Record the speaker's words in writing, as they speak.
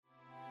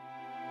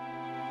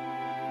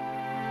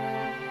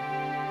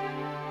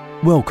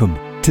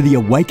Welcome to the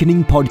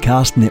Awakening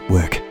Podcast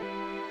Network.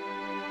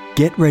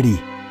 Get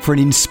ready for an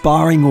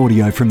inspiring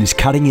audio from this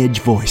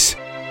cutting-edge voice.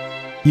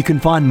 You can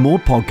find more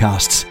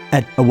podcasts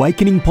at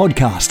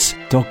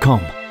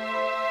awakeningpodcasts.com.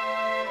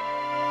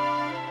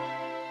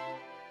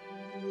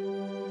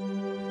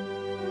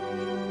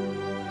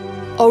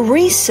 A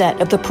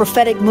reset of the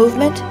prophetic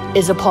movement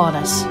is upon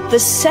us. The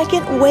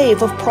second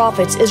wave of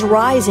prophets is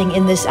rising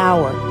in this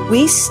hour.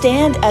 We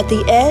stand at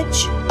the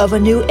edge of a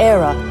new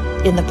era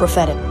in the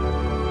prophetic.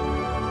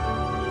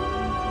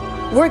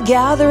 We're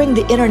gathering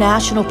the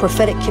international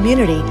prophetic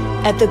community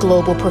at the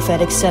Global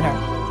Prophetic Center,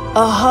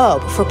 a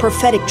hub for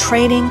prophetic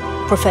training,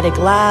 prophetic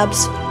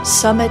labs,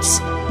 summits,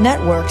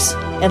 networks,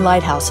 and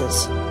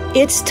lighthouses.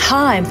 It's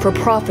time for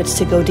prophets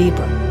to go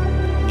deeper.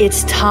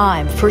 It's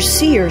time for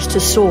seers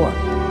to soar.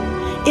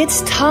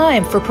 It's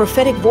time for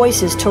prophetic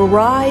voices to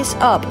rise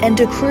up and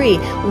decree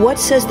what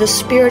says the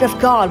Spirit of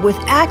God with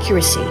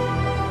accuracy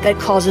that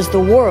causes the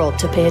world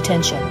to pay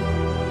attention.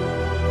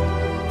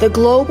 The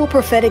Global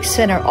Prophetic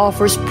Center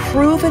offers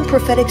proven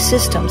prophetic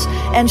systems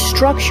and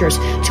structures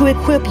to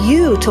equip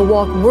you to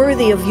walk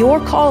worthy of your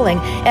calling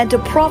and to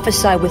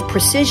prophesy with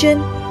precision,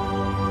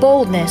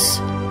 boldness,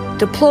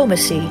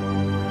 diplomacy,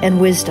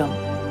 and wisdom.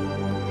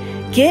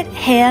 Get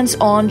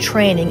hands-on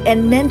training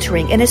and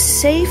mentoring in a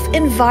safe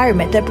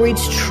environment that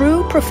breeds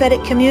true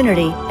prophetic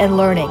community and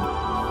learning.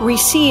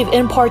 Receive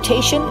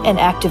impartation and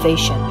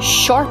activation.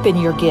 Sharpen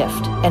your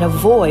gift and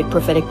avoid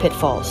prophetic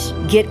pitfalls.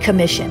 Get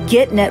commissioned.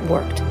 Get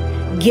networked.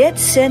 Get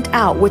sent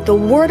out with the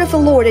word of the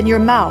Lord in your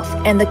mouth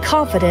and the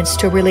confidence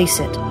to release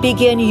it.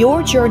 Begin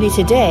your journey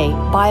today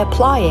by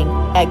applying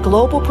at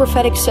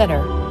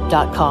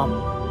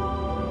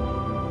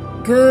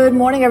globalpropheticcenter.com. Good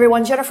morning,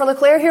 everyone. Jennifer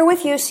LeClaire here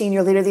with you,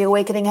 Senior Leader of the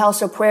Awakening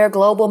House of Prayer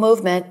Global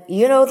Movement.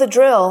 You know the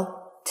drill.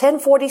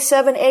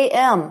 10:47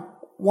 a.m.,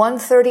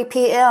 1:30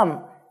 p.m.,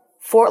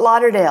 Fort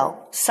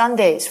Lauderdale,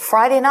 Sundays,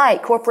 Friday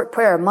night, corporate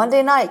prayer,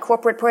 Monday night,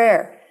 corporate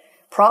prayer,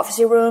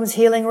 prophecy rooms,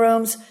 healing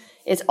rooms.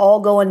 It's all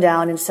going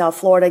down in South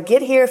Florida.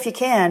 Get here if you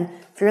can.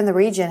 If you're in the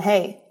region,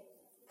 hey,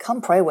 come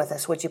pray with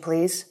us, would you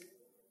please?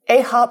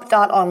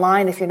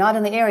 ahop.online. If you're not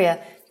in the area,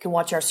 you can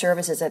watch our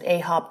services at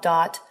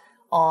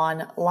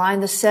ahop.online.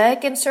 The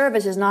second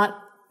service is not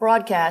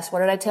broadcast.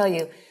 What did I tell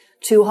you?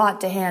 Too hot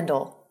to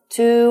handle.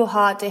 Too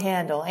hot to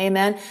handle.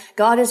 Amen.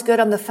 God is good.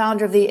 I'm the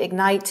founder of the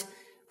Ignite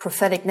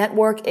Prophetic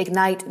Network,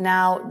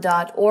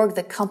 ignitenow.org,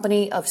 the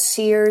company of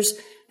seers.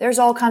 There's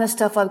all kind of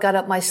stuff I've got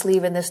up my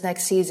sleeve in this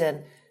next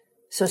season.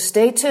 So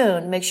stay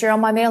tuned. Make sure you're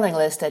on my mailing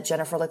list at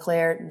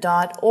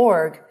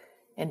jenniferleclaire.org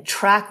and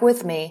track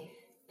with me.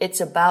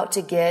 It's about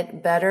to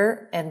get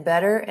better and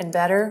better and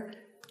better.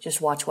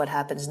 Just watch what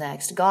happens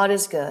next. God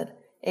is good.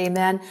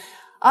 Amen.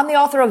 I'm the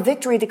author of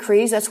Victory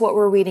Decrees. That's what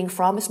we're reading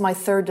from. It's my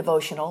third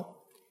devotional.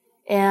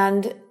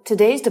 And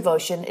today's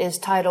devotion is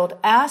titled,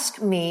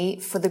 Ask Me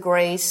for the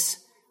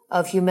Grace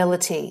of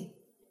Humility.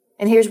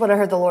 And here's what I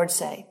heard the Lord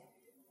say.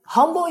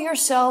 Humble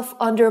yourself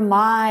under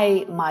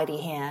my mighty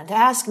hand.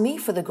 Ask me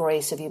for the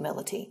grace of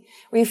humility.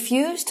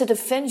 Refuse to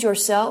defend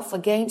yourself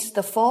against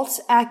the false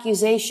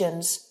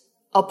accusations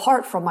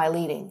apart from my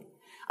leading.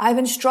 I've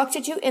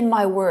instructed you in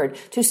my word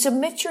to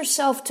submit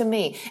yourself to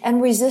me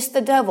and resist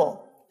the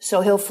devil,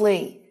 so he'll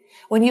flee.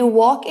 When you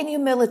walk in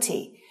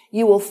humility,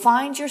 you will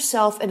find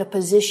yourself in a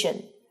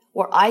position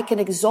where I can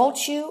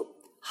exalt you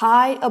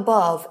high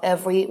above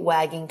every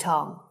wagging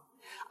tongue.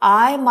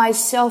 I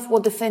myself will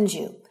defend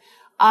you.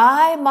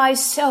 I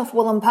myself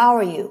will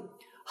empower you.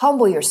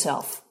 Humble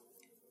yourself.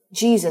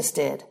 Jesus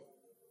did,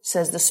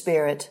 says the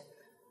Spirit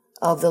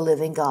of the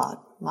living God.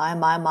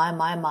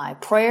 My.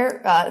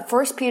 Prayer,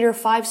 1 Peter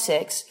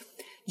 5:6,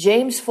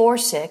 James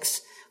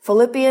 4:6,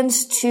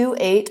 Philippians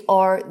 2:8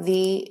 are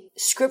the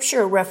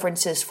scripture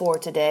references for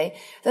today.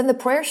 Then the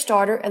prayer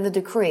starter and the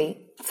decree.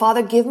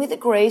 Father, give me the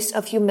grace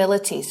of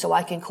humility so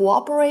I can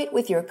cooperate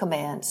with your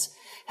commands.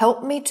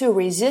 Help me to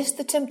resist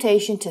the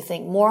temptation to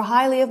think more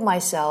highly of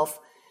myself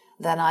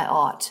than I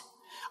ought.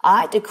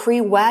 I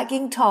decree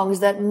wagging tongues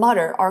that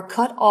mutter are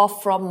cut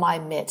off from my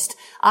midst.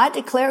 I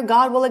declare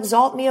God will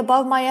exalt me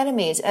above my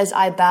enemies as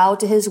I bow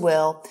to his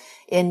will.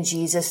 In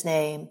Jesus'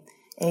 name,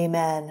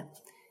 amen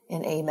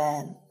and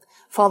amen.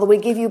 Father, we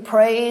give you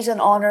praise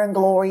and honor and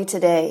glory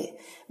today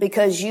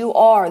because you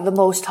are the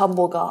most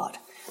humble God.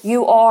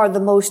 You are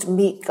the most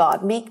meek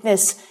God.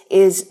 Meekness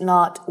is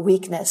not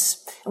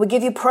weakness. And we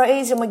give you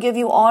praise and we give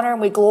you honor and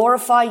we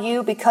glorify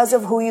you because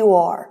of who you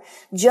are.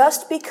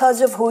 Just because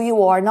of who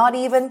you are, not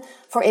even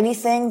for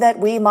anything that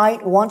we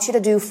might want you to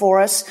do for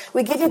us.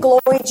 We give you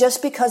glory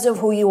just because of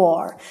who you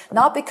are.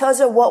 Not because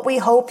of what we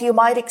hope you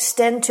might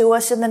extend to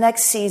us in the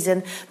next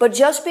season, but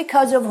just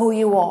because of who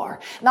you are.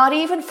 Not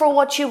even for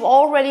what you've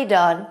already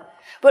done,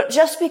 but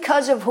just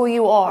because of who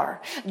you are,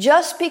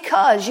 just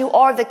because you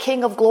are the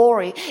King of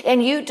glory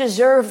and you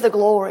deserve the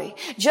glory,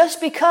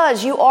 just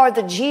because you are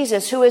the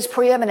Jesus who is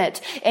preeminent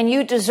and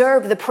you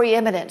deserve the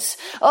preeminence.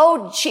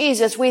 Oh,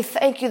 Jesus, we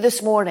thank you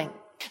this morning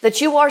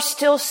that you are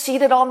still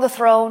seated on the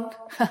throne.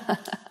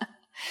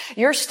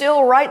 You're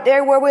still right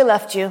there where we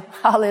left you.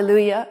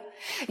 Hallelujah.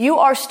 You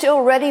are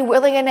still ready,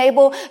 willing, and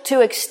able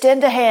to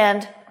extend a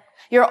hand.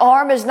 Your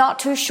arm is not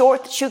too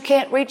short that you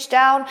can't reach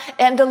down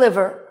and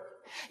deliver.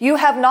 You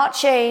have not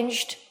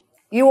changed.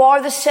 You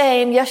are the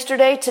same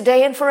yesterday,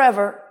 today, and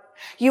forever.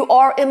 You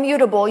are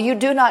immutable. You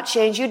do not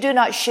change. You do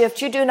not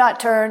shift. You do not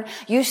turn.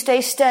 You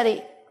stay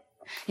steady.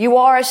 You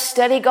are a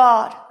steady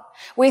God.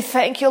 We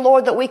thank you,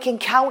 Lord, that we can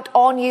count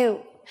on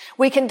you.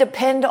 We can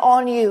depend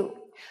on you.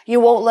 You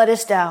won't let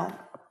us down.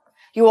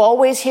 You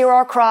always hear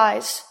our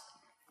cries.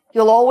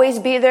 You'll always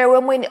be there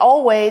when we,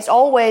 always.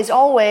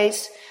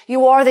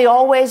 You are the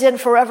always and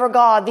forever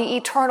God, the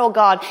eternal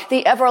God,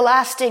 the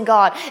everlasting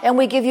God, and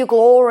we give you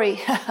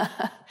glory.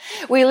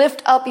 We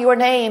lift up your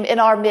name in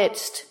our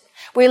midst.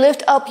 We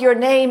lift up your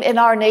name in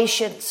our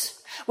nations.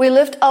 We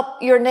lift up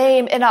your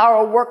name in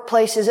our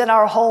workplaces, in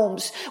our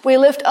homes. We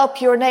lift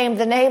up your name,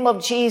 the name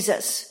of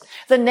Jesus.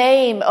 The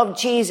name of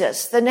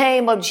Jesus, the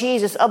name of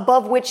Jesus,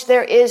 above which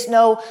there is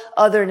no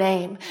other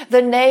name.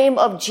 The name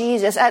of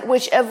Jesus, at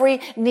which every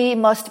knee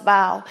must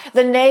bow.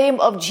 The name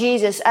of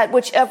Jesus, at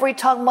which every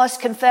tongue must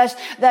confess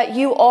that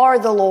you are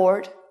the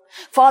Lord.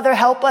 Father,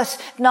 help us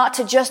not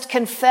to just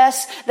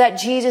confess that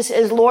Jesus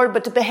is Lord,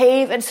 but to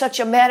behave in such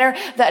a manner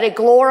that it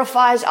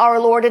glorifies our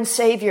Lord and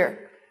Savior.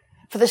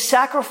 For the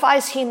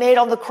sacrifice he made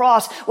on the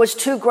cross was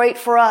too great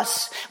for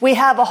us. We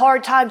have a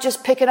hard time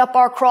just picking up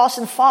our cross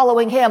and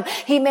following him.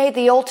 He made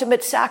the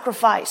ultimate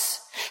sacrifice.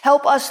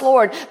 Help us,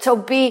 Lord, to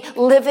be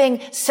living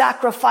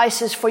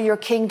sacrifices for your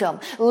kingdom,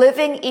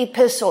 living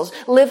epistles,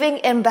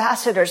 living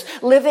ambassadors,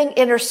 living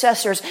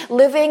intercessors,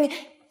 living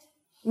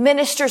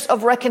ministers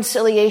of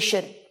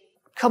reconciliation.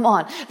 Come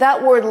on,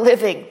 that word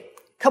living.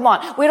 Come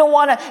on. We don't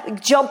want to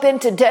jump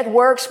into dead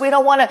works. We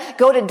don't want to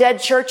go to dead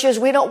churches.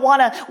 We don't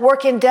want to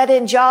work in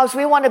dead-end jobs.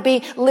 We want to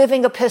be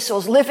living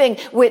epistles, living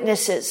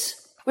witnesses.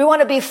 We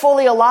want to be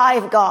fully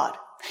alive, God.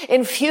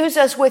 Infuse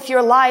us with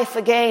your life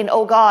again,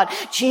 oh God.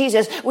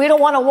 Jesus, we don't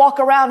want to walk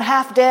around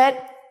half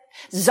dead,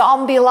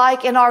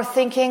 zombie-like in our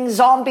thinking,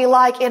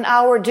 zombie-like in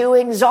our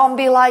doing,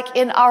 zombie-like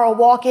in our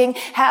walking,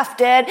 half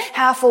dead,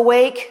 half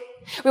awake.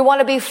 We want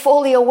to be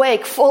fully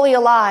awake, fully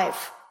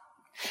alive.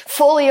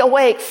 Fully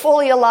awake,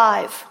 fully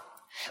alive.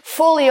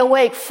 Fully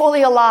awake,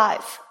 fully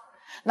alive.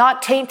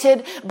 Not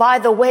tainted by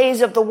the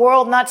ways of the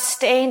world, not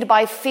stained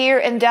by fear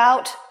and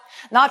doubt,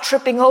 not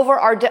tripping over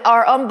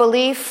our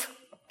unbelief.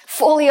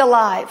 Fully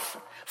alive,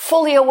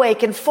 fully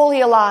awake, and fully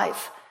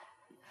alive.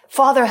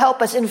 Father,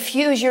 help us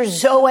infuse your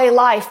Zoe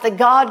life, the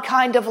God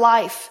kind of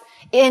life,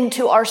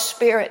 into our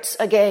spirits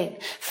again.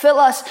 Fill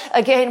us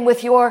again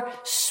with your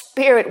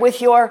spirit, with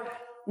your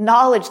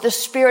knowledge, the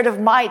spirit of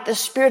might, the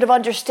spirit of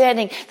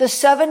understanding, the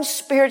 7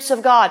 spirits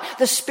of God,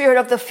 the spirit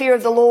of the fear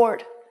of the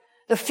Lord,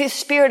 the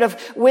spirit of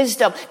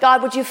wisdom.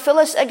 God, would you fill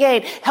us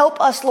again? Help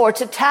us, Lord,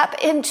 to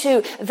tap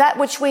into that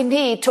which we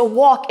need to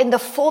walk in the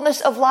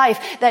fullness of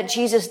life that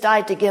Jesus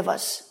died to give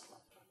us.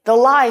 The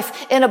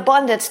life in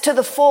abundance to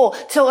the full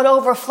till it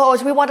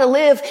overflows. We want to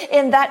live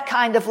in that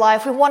kind of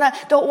life. We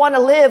don't want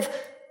to live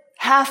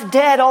half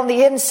dead on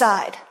the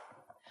inside.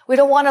 We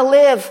don't want to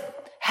live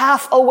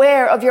half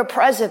aware of your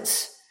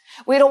presence.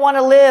 We don't want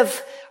to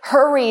live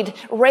hurried,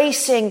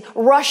 racing,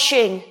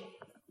 rushing.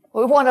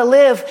 We want to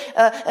live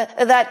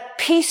that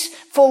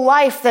peaceful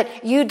life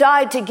that you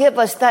died to give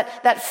us,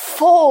 that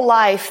full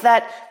life,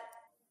 that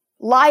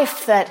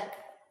life that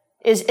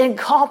is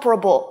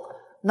incomparable,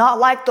 not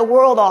like the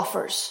world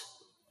offers.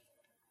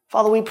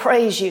 Father, we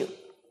praise you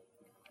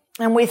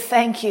and we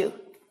thank you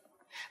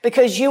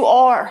because you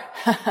are.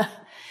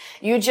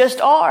 You just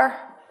are.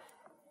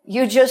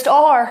 You just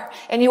are,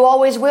 and you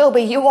always will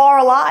be. You are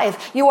alive.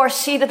 You are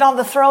seated on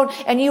the throne,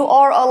 and you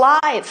are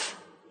alive.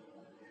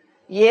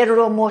 You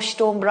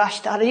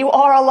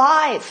are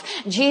alive.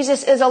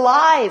 Jesus is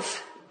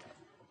alive.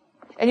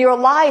 And your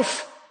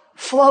life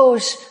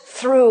flows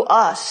through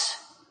us.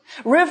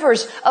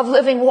 Rivers of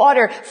living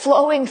water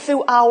flowing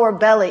through our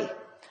belly.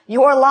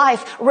 Your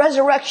life,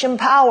 resurrection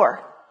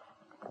power.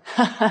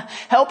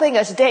 Helping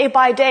us day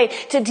by day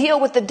to deal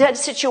with the dead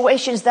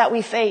situations that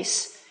we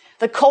face.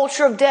 The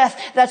culture of death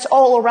that's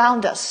all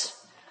around us.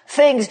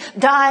 Things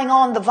dying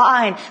on the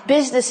vine.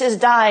 Businesses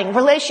dying.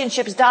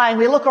 Relationships dying.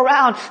 We look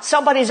around.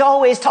 Somebody's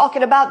always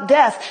talking about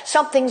death.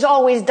 Something's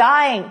always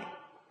dying.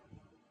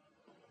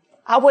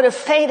 I would have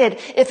fainted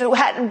if it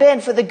hadn't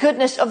been for the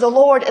goodness of the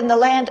Lord in the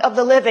land of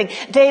the living.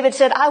 David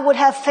said, I would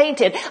have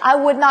fainted. I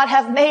would not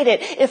have made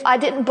it if I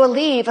didn't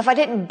believe, if I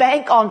didn't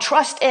bank on,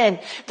 trust in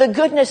the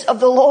goodness of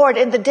the Lord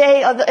in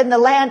the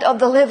land of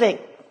the living.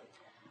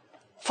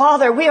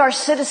 Father, we are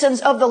citizens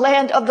of the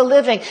land of the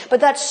living, but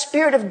that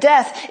spirit of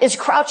death is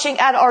crouching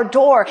at our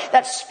door.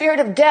 That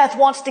spirit of death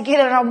wants to get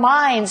in our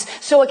minds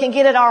so it can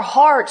get in our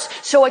hearts,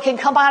 so it can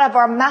come out of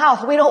our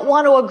mouth. We don't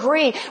want to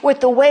agree with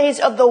the ways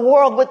of the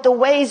world, with the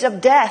ways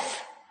of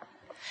death.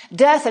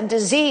 Death and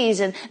disease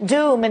and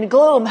doom and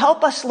gloom.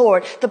 Help us,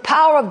 Lord. The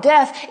power of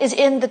death is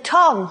in the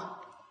tongue,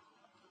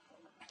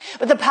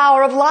 but the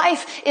power of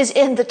life is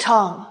in the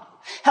tongue.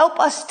 Help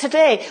us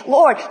today,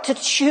 Lord, to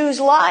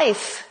choose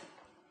life.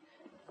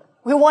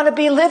 We want to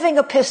be living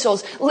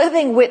epistles,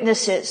 living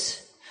witnesses,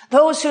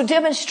 Those who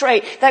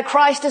demonstrate that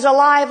Christ is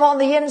alive on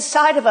the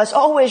inside of us,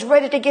 always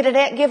ready to give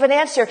an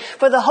answer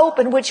for the hope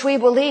in which we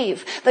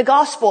believe. The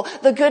gospel,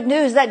 the good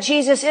news that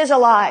Jesus is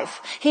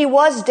alive. He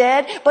was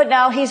dead, but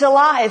now he's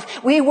alive.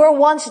 We were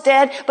once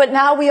dead, but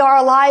now we are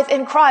alive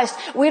in Christ.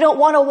 We don't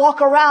want to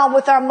walk around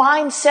with our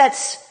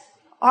mindset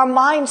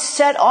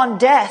on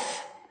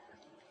death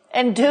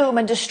and doom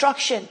and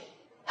destruction.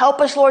 Help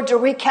us, Lord, to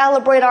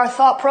recalibrate our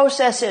thought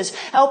processes.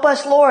 Help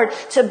us, Lord,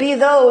 to be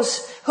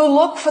those who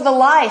look for the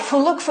life,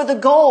 who look for the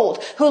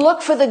gold, who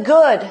look for the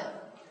good,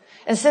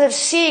 instead of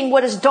seeing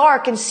what is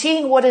dark and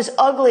seeing what is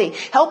ugly.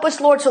 Help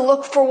us, Lord, to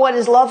look for what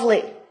is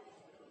lovely.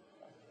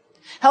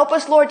 Help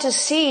us, Lord, to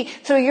see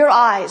through your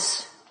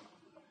eyes,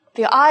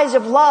 the eyes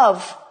of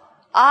love,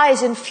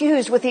 eyes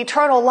infused with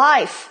eternal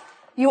life.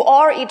 You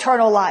are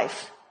eternal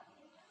life.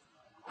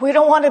 We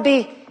don't want to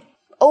be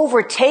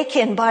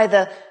overtaken by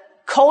the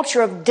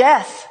culture of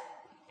death,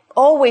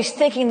 always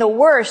thinking the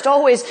worst,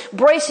 always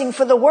bracing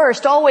for the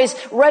worst, always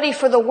ready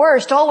for the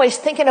worst, always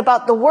thinking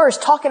about the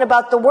worst, talking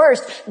about the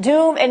worst,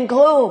 doom and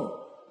gloom.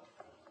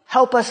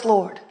 Help us,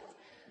 Lord.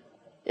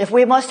 If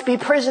we must be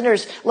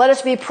prisoners, let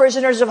us be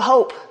prisoners of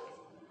hope.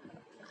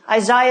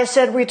 Isaiah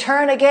said,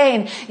 return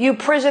again, you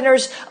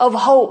prisoners of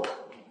hope.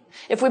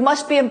 If we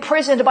must be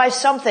imprisoned by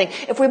something,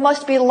 if we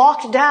must be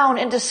locked down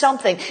into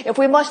something, if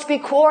we must be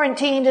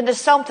quarantined into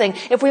something,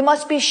 if we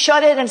must be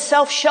shut in and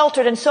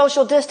self-sheltered and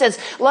social distance,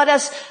 let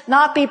us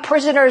not be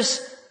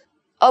prisoners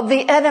of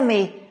the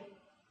enemy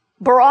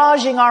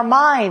barraging our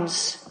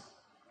minds.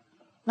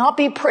 Not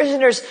be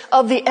prisoners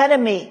of the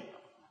enemy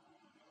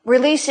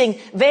releasing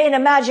vain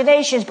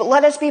imaginations, but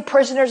let us be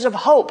prisoners of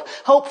hope.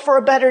 Hope for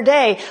a better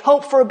day,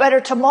 hope for a better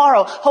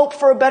tomorrow, hope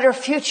for a better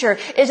future.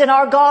 Isn't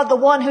our God the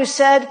one who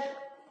said,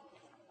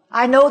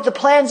 I know the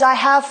plans I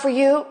have for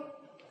you,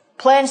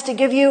 plans to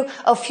give you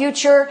a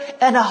future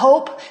and a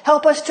hope.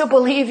 Help us to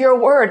believe your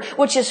word,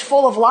 which is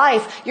full of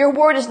life. Your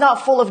word is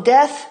not full of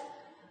death.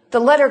 The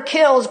letter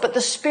kills, but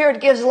the Spirit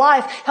gives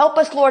life. Help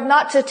us, Lord,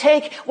 not to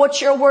take what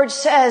your word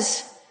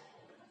says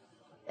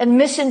and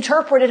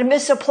misinterpret it and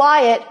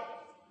misapply it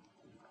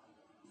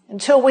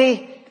until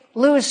we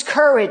lose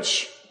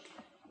courage.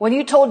 When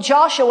you told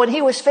Joshua, when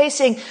he was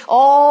facing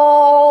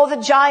all the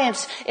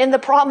giants in the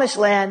promised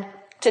land,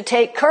 to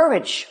take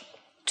courage,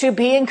 to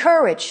be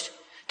encouraged,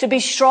 to be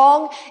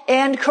strong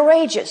and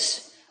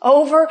courageous.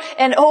 Over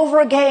and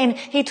over again,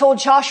 he told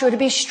Joshua to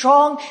be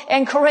strong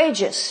and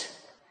courageous.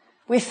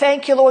 We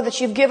thank you, Lord, that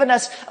you've given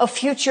us a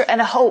future and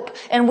a hope,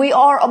 and we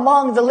are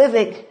among the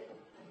living.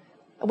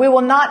 We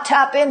will not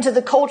tap into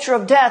the culture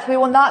of death. We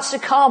will not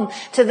succumb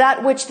to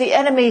that which the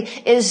enemy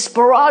is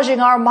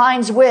barraging our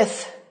minds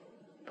with,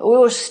 but we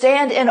will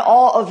stand in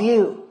awe of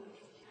you.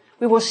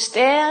 We will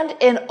stand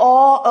in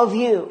awe of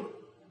you.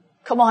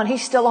 Come on,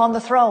 he's still on the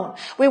throne.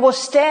 We will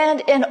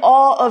stand in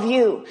awe of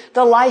you,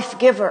 the life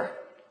giver.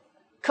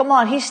 Come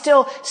on, he's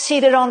still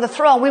seated on the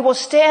throne. We will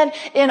stand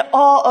in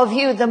awe of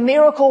you, the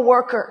miracle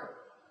worker.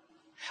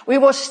 We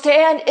will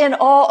stand in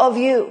awe of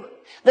you,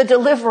 the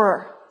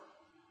deliverer,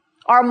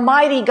 our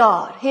mighty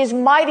God. He is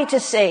mighty to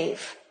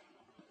save.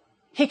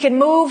 He can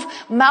move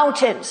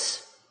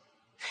mountains.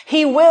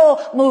 He will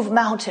move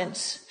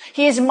mountains.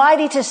 He is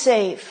mighty to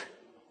save,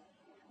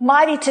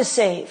 mighty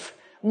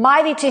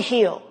to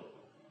heal.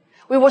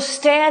 We will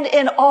stand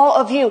in awe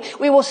of you.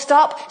 We will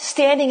stop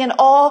standing in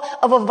awe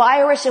of a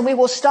virus, and we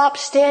will stop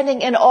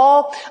standing in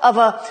awe of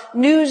a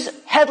news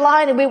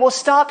headline, and we will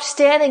stop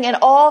standing in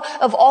awe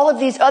of all of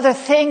these other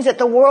things that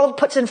the world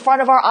puts in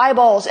front of our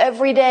eyeballs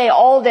every day,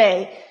 all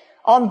day,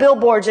 on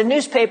billboards and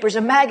newspapers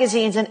and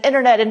magazines and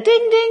internet and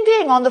ding, ding,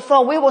 ding on the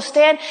phone. We will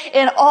stand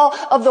in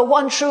awe of the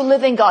one true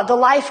living God, the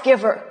life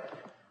giver.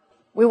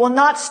 We will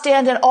not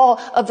stand in awe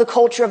of the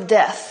culture of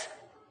death.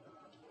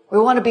 We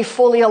want to be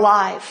fully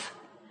alive.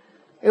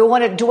 We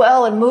want to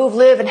dwell and move,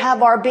 live, and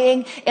have our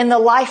being in the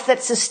life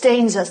that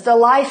sustains us, the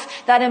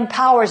life that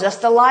empowers us,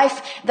 the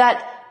life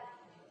that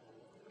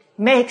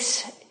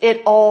makes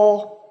it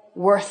all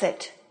worth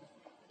it.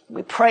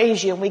 We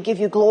praise you and we give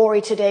you glory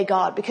today,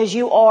 God, because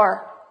you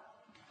are.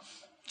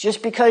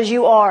 Just because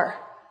you are.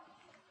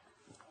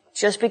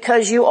 Just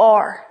because you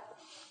are.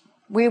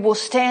 We will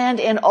stand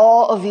in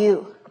awe of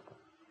you.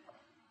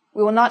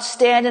 We will not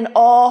stand in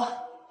awe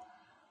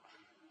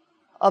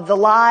of the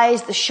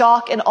lies, the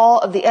shock and awe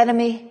of the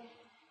enemy,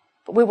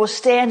 but we will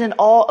stand in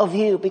awe of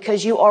you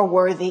because you are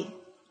worthy.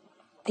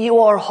 You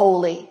are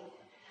holy.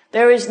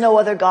 There is no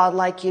other God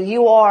like you.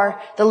 You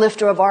are the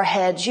lifter of our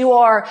heads. You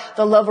are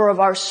the lover of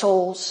our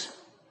souls.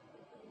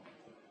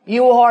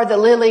 You are the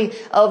lily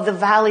of the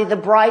valley, the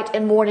bright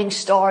and morning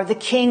star, the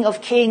King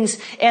of kings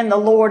and the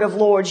Lord of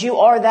lords. You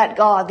are that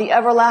God, the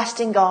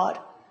everlasting God.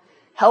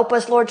 Help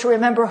us, Lord, to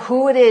remember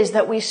who it is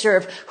that we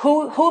serve,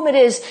 whom it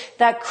is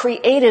that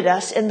created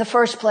us in the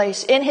first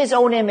place, in his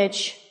own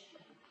image.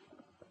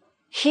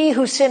 He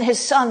who sent his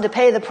Son to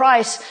pay the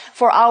price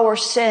for our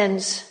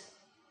sins.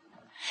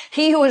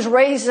 He who has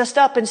raised us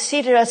up and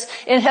seated us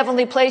in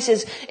heavenly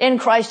places in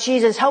Christ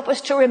Jesus. Help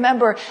us to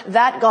remember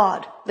that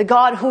God, the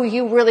God who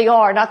you really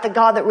are, not the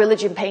God that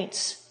religion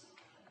paints.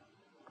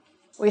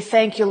 We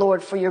thank you,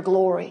 Lord, for your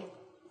glory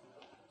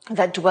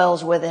that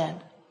dwells within.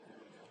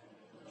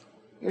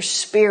 Your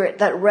Spirit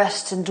that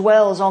rests and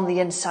dwells on the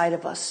inside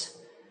of us.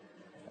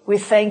 We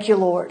thank you,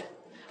 Lord,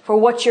 for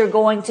what you're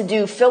going to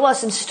do. Fill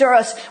us and stir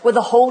us with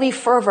a holy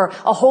fervor,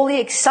 a holy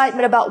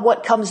excitement about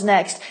what comes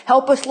next.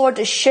 Help us, Lord,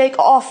 to shake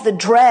off the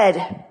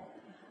dread.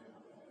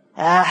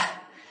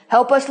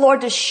 Help us,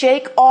 Lord, to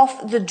shake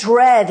off the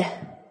dread.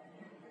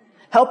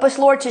 Help us,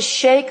 Lord, to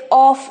shake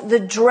off the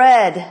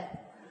dread.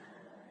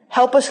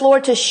 Help us,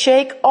 Lord, to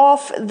shake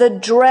off the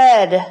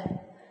dread.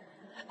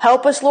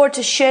 Help us, Lord,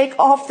 to shake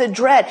off the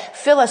dread.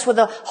 Fill us with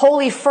a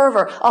holy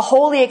fervor, a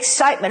holy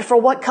excitement for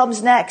what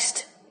comes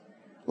next.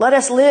 Let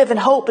us live and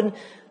hope and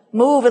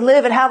move and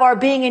live and have our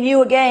being in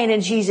you again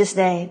in Jesus'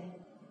 name.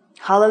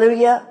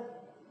 Hallelujah.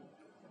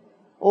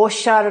 O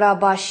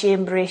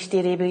sharabashim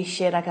breshtirebe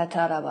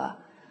sherakataraba.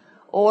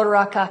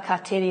 Ora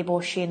kakateri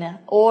boshina.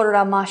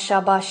 Ora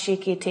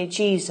mashabashikite.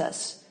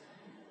 Jesus.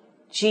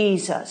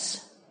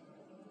 Jesus.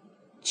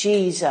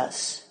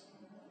 Jesus.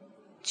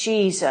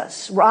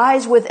 Jesus.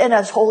 Rise within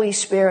us, Holy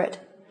Spirit.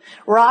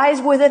 Rise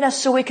within us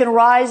so we can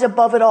rise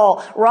above it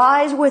all.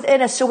 Rise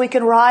within us so we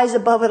can rise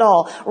above it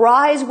all.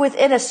 Rise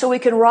within us so we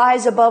can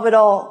rise above it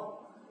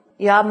all.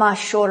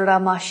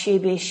 Yamashora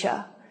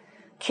mashibisha.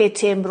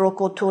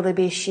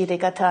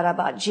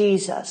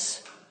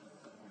 Jesus.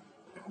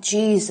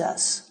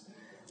 Jesus.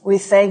 We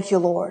thank you,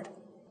 Lord.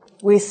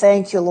 We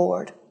thank you,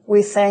 Lord.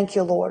 We thank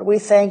you, Lord. We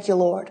thank you,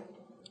 Lord.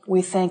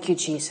 We thank you,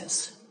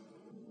 Jesus.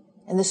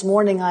 And this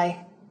morning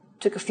I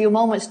took a few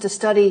moments to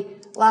study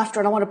laughter,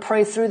 and I want to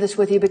pray through this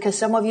with you because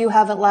some of you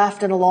haven't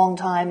laughed in a long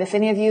time. If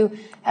any of you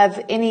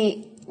have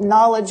any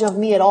knowledge of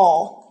me at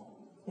all,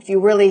 if you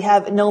really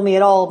know me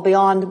at all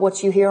beyond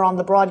what you hear on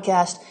the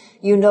broadcast,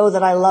 you know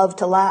that I love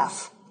to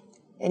laugh.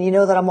 And you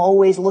know that I'm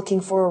always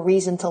looking for a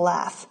reason to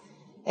laugh.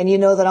 And you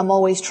know that I'm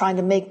always trying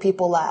to make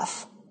people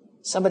laugh.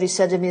 Somebody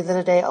said to me the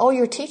other day, "Oh,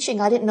 you're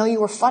teaching. I didn't know you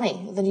were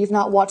funny." Then you've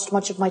not watched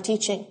much of my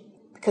teaching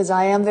because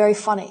I am very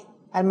funny.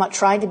 I'm not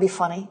trying to be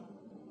funny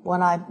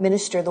when I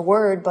minister the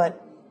word, but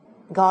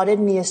God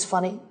in me is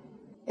funny.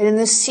 And in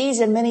this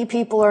season, many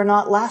people are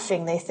not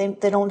laughing. They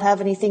think they don't have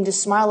anything to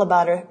smile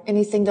about or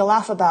anything to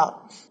laugh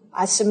about.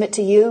 I submit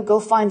to you, go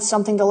find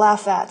something to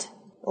laugh at.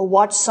 Or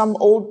watch some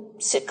old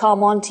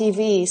sitcom on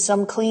TV,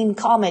 some clean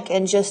comic,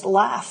 and just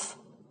laugh.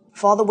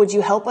 Father, would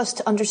you help us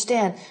to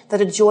understand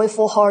that a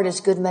joyful heart is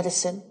good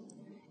medicine?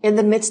 In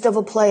the midst of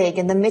a plague,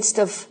 in the midst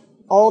of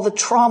all the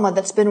trauma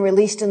that's been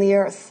released in the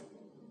earth,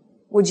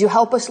 would you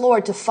help us,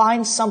 Lord, to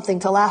find something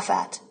to laugh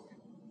at?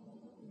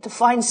 To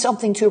find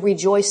something to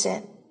rejoice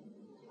in.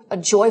 A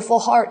joyful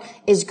heart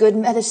is good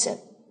medicine.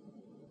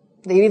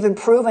 They've even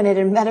proven it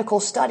in medical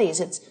studies.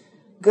 It's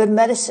good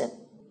medicine.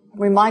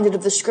 I'm reminded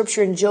of the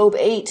scripture in Job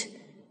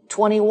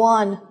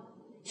 8:21.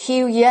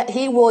 He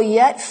will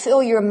yet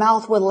fill your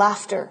mouth with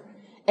laughter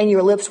and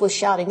your lips with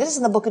shouting. This is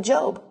in the book of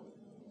Job.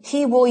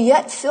 He will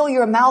yet fill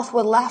your mouth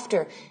with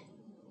laughter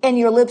and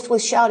your lips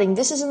with shouting.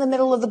 This is in the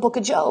middle of the book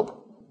of Job.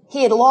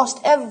 He had lost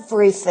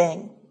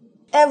everything.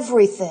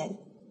 Everything.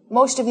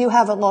 Most of you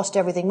haven't lost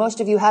everything.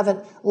 Most of you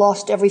haven't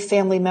lost every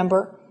family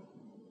member.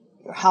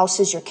 Your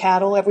houses, your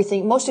cattle,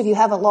 everything. Most of you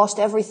haven't lost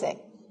everything.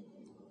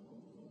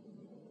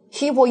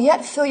 He will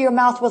yet fill your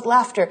mouth with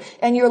laughter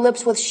and your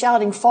lips with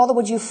shouting. Father,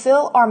 would you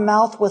fill our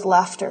mouth with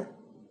laughter?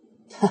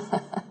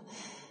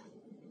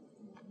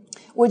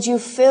 Would you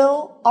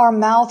fill our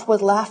mouth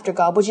with laughter,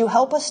 God? Would you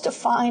help us to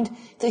find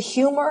the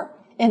humor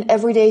in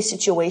everyday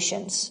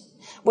situations?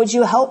 Would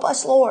you help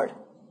us, Lord,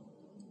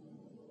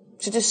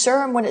 to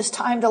discern when it's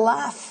time to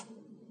laugh?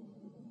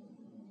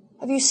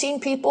 Have you seen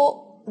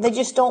people, they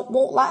just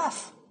won't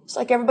laugh. It's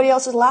like everybody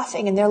else is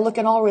laughing and they're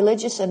looking all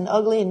religious and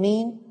ugly and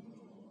mean.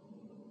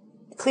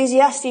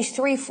 Ecclesiastes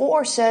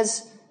 3:4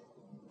 says,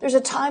 there's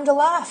a time to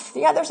laugh.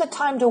 Yeah, there's a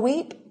time to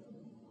weep.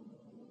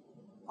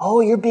 Oh,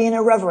 you're being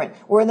irreverent.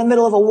 We're in the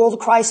middle of a world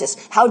crisis.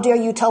 How dare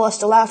you tell us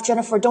to laugh,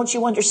 Jennifer? Don't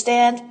you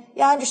understand?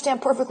 Yeah, I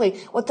understand perfectly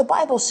what the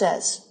Bible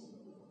says.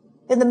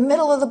 In the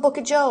middle of the book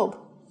of Job,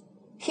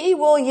 he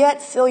will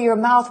yet fill your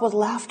mouth with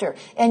laughter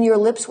and your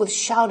lips with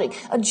shouting.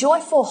 A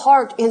joyful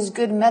heart is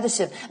good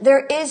medicine.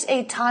 There is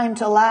a time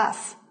to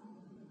laugh.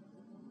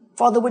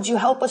 Father, would you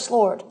help us,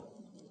 Lord,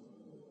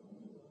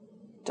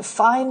 to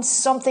find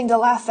something to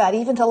laugh at,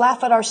 even to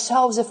laugh at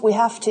ourselves if we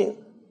have to.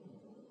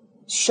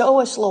 Show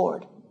us,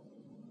 Lord,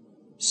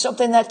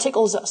 something that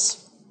tickles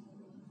us.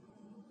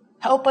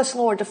 Help us,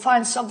 Lord, to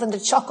find something to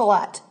chuckle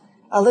at.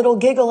 A little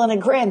giggle and a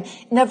grin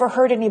never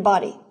hurt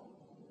anybody.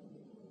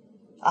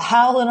 A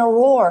howl and a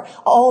roar,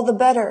 all the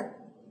better.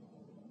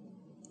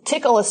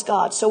 Tickle us,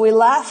 God, so we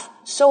laugh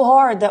so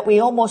hard that we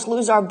almost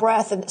lose our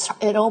breath and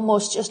it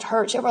almost just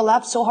hurts. You ever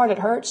laugh so hard it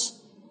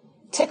hurts?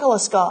 Tickle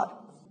us, God,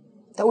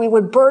 that we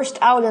would burst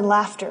out in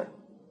laughter.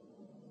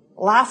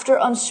 Laughter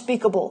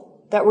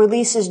unspeakable that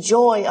releases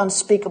joy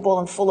unspeakable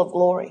and full of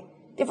glory.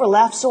 You ever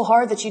laugh so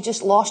hard that you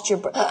just lost your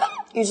breath?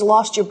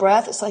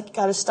 It's like you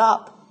got to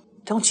stop.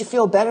 Don't you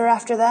feel better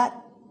after that?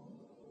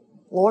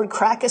 Lord,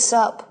 crack us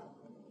up.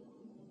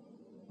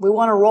 We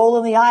want to roll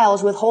in the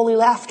aisles with holy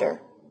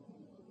laughter.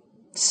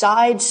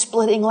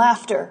 Side-splitting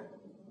laughter.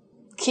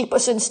 Keep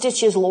us in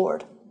stitches,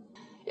 Lord.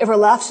 Ever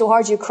laughed so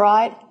hard you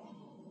cried?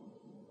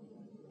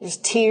 There's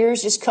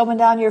tears just coming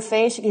down your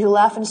face because you're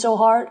laughing so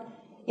hard.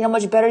 You know how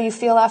much better you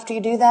feel after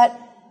you do that?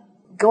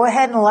 Go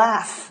ahead and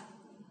laugh.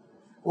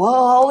 Well,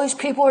 all these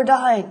people are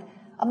dying.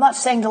 I'm not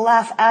saying to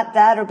laugh at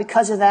that or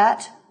because of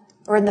that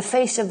or in the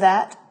face of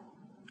that.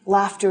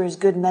 Laughter is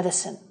good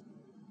medicine.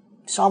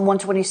 Psalm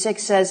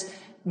 126 says,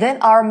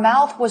 then our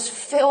mouth was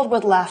filled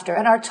with laughter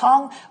and our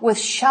tongue with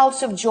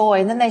shouts of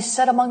joy. And then they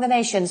said among the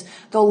nations,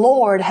 the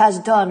Lord has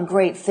done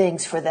great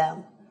things for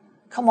them.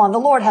 Come on, the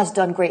Lord has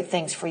done great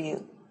things for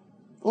you.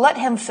 Let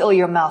him fill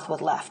your mouth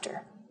with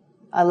laughter.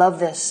 I love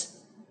this.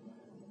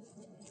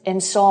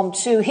 In Psalm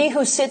 2, he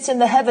who sits in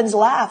the heavens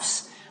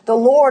laughs. The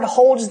Lord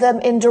holds them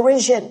in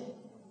derision.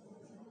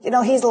 You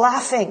know, he's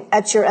laughing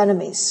at your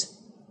enemies.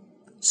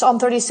 Psalm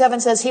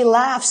 37 says he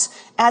laughs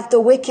at the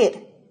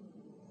wicked.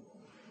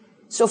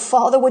 So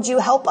Father, would you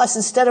help us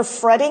instead of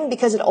fretting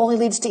because it only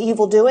leads to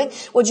evil doing?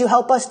 Would you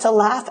help us to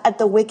laugh at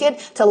the wicked,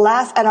 to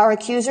laugh at our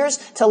accusers,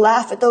 to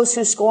laugh at those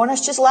who scorn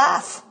us? Just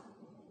laugh.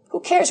 Who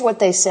cares what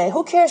they say?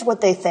 Who cares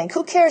what they think?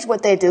 Who cares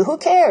what they do? Who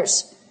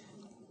cares?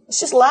 Let's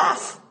just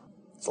laugh.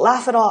 Let's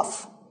laugh it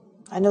off.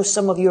 I know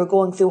some of you are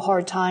going through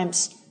hard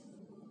times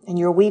and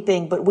you're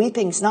weeping, but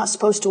weeping's not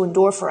supposed to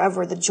endure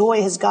forever. The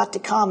joy has got to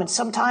come. And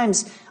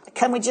sometimes,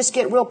 can we just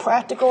get real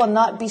practical and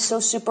not be so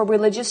super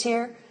religious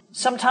here?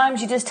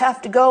 Sometimes you just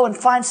have to go and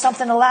find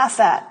something to laugh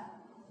at.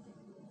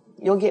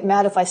 You'll get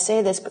mad if I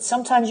say this, but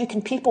sometimes you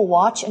can people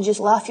watch and just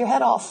laugh your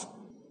head off.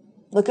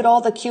 Look at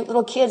all the cute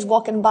little kids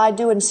walking by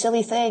doing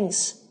silly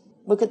things.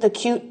 Look at the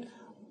cute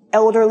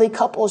elderly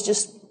couples,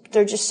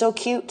 they're just so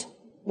cute.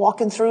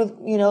 Walking through,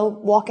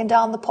 walking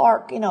down the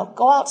park,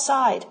 go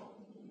outside.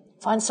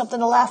 Find something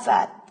to laugh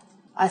at.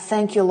 I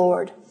thank you,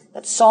 Lord,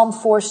 that Psalm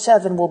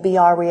 4:7 will be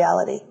our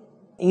reality.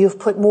 You've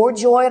put more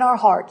joy in our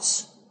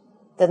hearts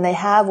than they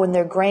have when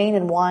their grain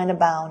and wine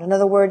abound. In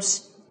other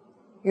words,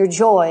 your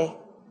joy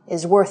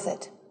is worth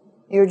it.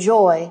 Your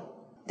joy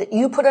that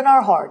you put in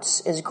our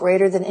hearts is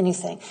greater than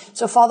anything.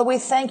 So, Father, we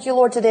thank you,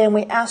 Lord, today, and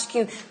we ask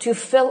you to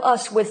fill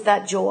us with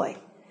that joy,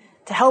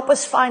 to help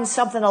us find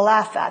something to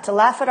laugh at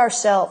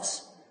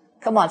ourselves.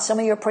 Come on, some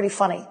of you are pretty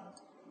funny.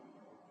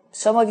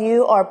 Some of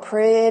you are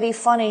pretty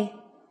funny.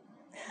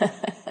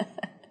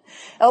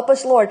 Help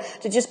us, Lord,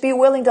 to just be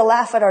willing to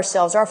laugh at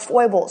ourselves, our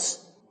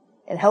foibles,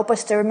 and help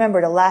us to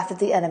remember to laugh at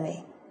the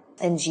enemy.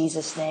 In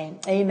Jesus' name,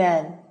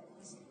 amen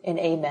and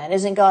amen.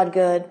 Isn't God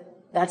good?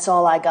 That's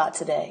all I got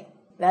today.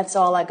 That's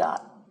all I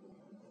got.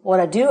 What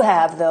I do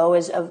have, though,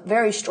 is a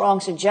very strong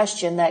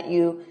suggestion that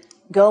you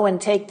go and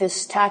take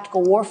this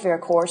tactical warfare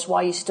course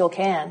while you still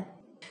can.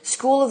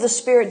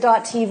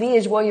 SchooloftheSpirit.tv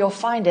is where you'll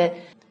find it.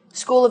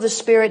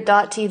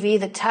 SchooloftheSpirit.tv,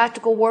 the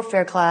tactical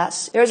warfare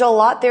class. There's a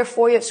lot there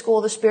for you at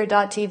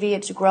SchooloftheSpirit.tv.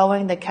 It's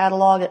growing. The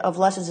catalog of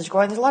lessons is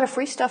growing. There's a lot of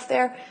free stuff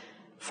there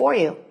for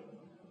you.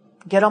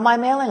 Get on my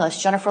mailing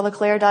list,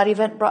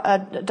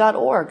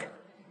 jenniferleclaire.org.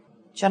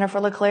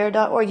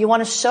 jenniferleclaire.org. You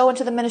want to sow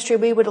into the ministry?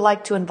 We would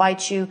like to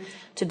invite you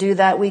to do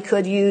that. We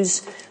could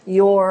use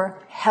your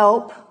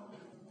help.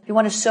 If you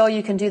want to sow,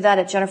 you can do that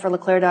at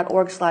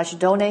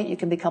jenniferleclaire.org/donate. You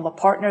can become a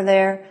partner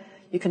there.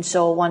 You can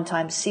sow a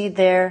one-time seed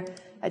there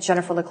at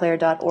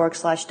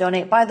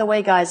jenniferleclaire.org/donate. By the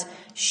way, guys,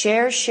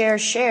 share,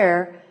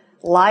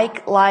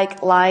 like,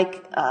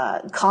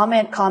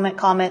 comment.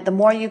 The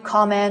more you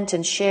comment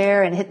and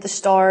share and hit the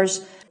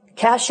stars.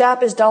 Cash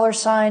App is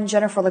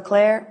 $Jennifer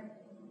LeClaire.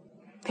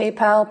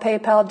 PayPal,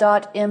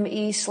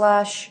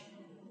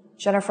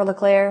 paypal.me/Jennifer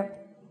LeClaire.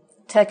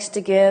 Text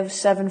to give,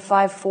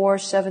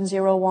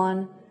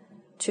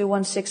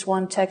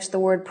 754-701-2161. Text the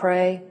word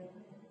pray,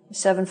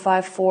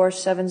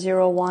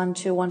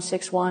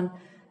 754-701-2161.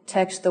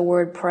 Text the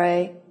word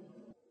pray.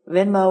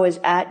 Venmo is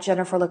at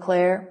Jennifer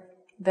LeClaire.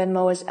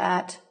 Venmo is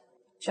at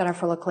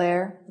Jennifer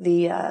LeClaire.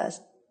 The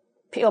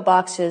P.O.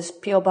 Box is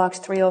P.O. Box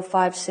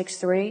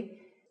 30563,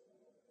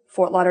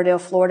 Fort Lauderdale,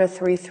 Florida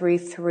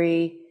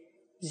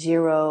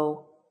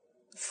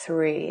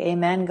 33303.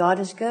 Amen. God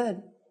is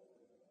good.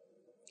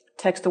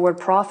 Text the word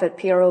prophet,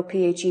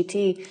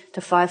 P-R-O-P-H-E-T, to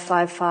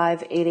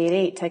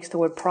 555-888. Text the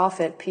word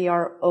prophet,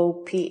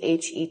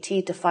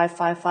 P-R-O-P-H-E-T, to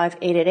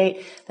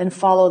 555-888. Then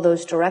follow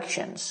those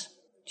directions.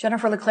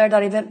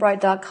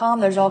 JenniferLeClaire.eventbrite.com.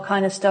 There's all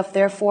kind of stuff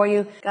there for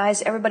you.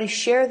 Guys, everybody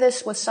share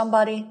this with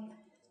somebody.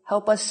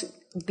 Help us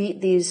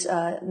beat these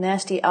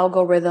nasty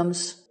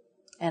algorithms.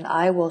 And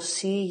I will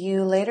see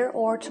you later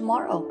or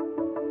tomorrow.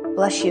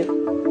 Bless you.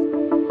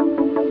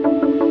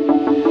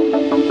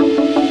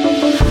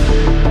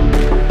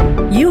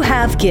 You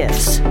have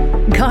gifts.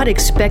 God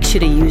expects you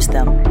to use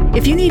them.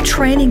 If you need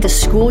training to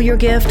school your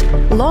gift,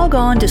 log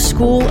on to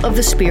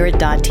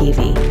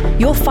SchooloftheSpirit.tv.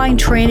 You'll find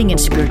training in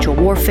spiritual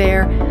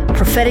warfare,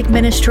 prophetic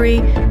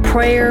ministry,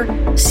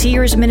 prayer,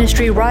 seers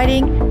ministry,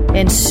 writing,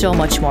 and so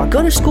much more.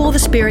 Go to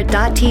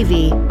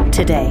SchooloftheSpirit.tv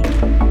today.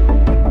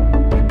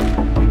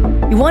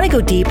 You want to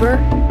go deeper?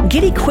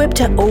 Get equipped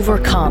to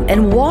overcome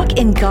and walk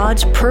in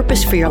God's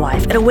purpose for your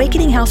life at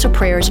Awakening House of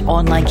Prayer's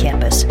online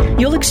campus.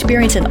 You'll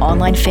experience an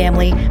online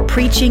family,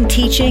 preaching,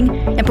 teaching,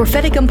 and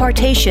prophetic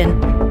impartation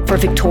for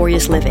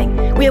victorious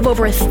living. We have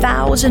over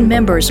 1,000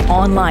 members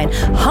online,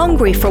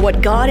 hungry for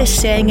what God is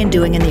saying and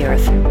doing in the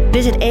earth.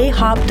 Visit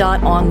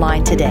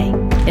ahop.online today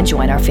and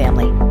join our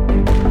family.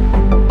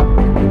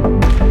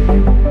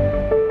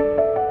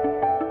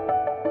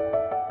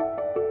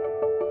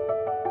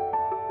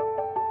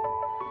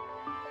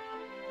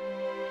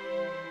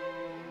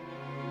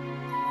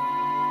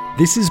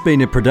 This has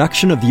been a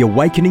production of the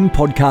Awakening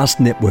Podcast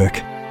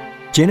Network.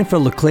 Jennifer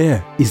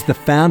LeClaire is the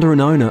founder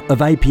and owner of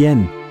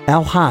APN.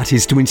 Our heart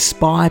is to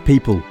inspire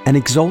people and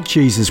exalt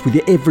Jesus with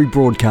every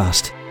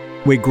broadcast.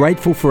 We're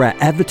grateful for our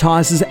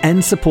advertisers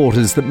and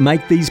supporters that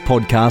make these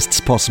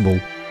podcasts possible.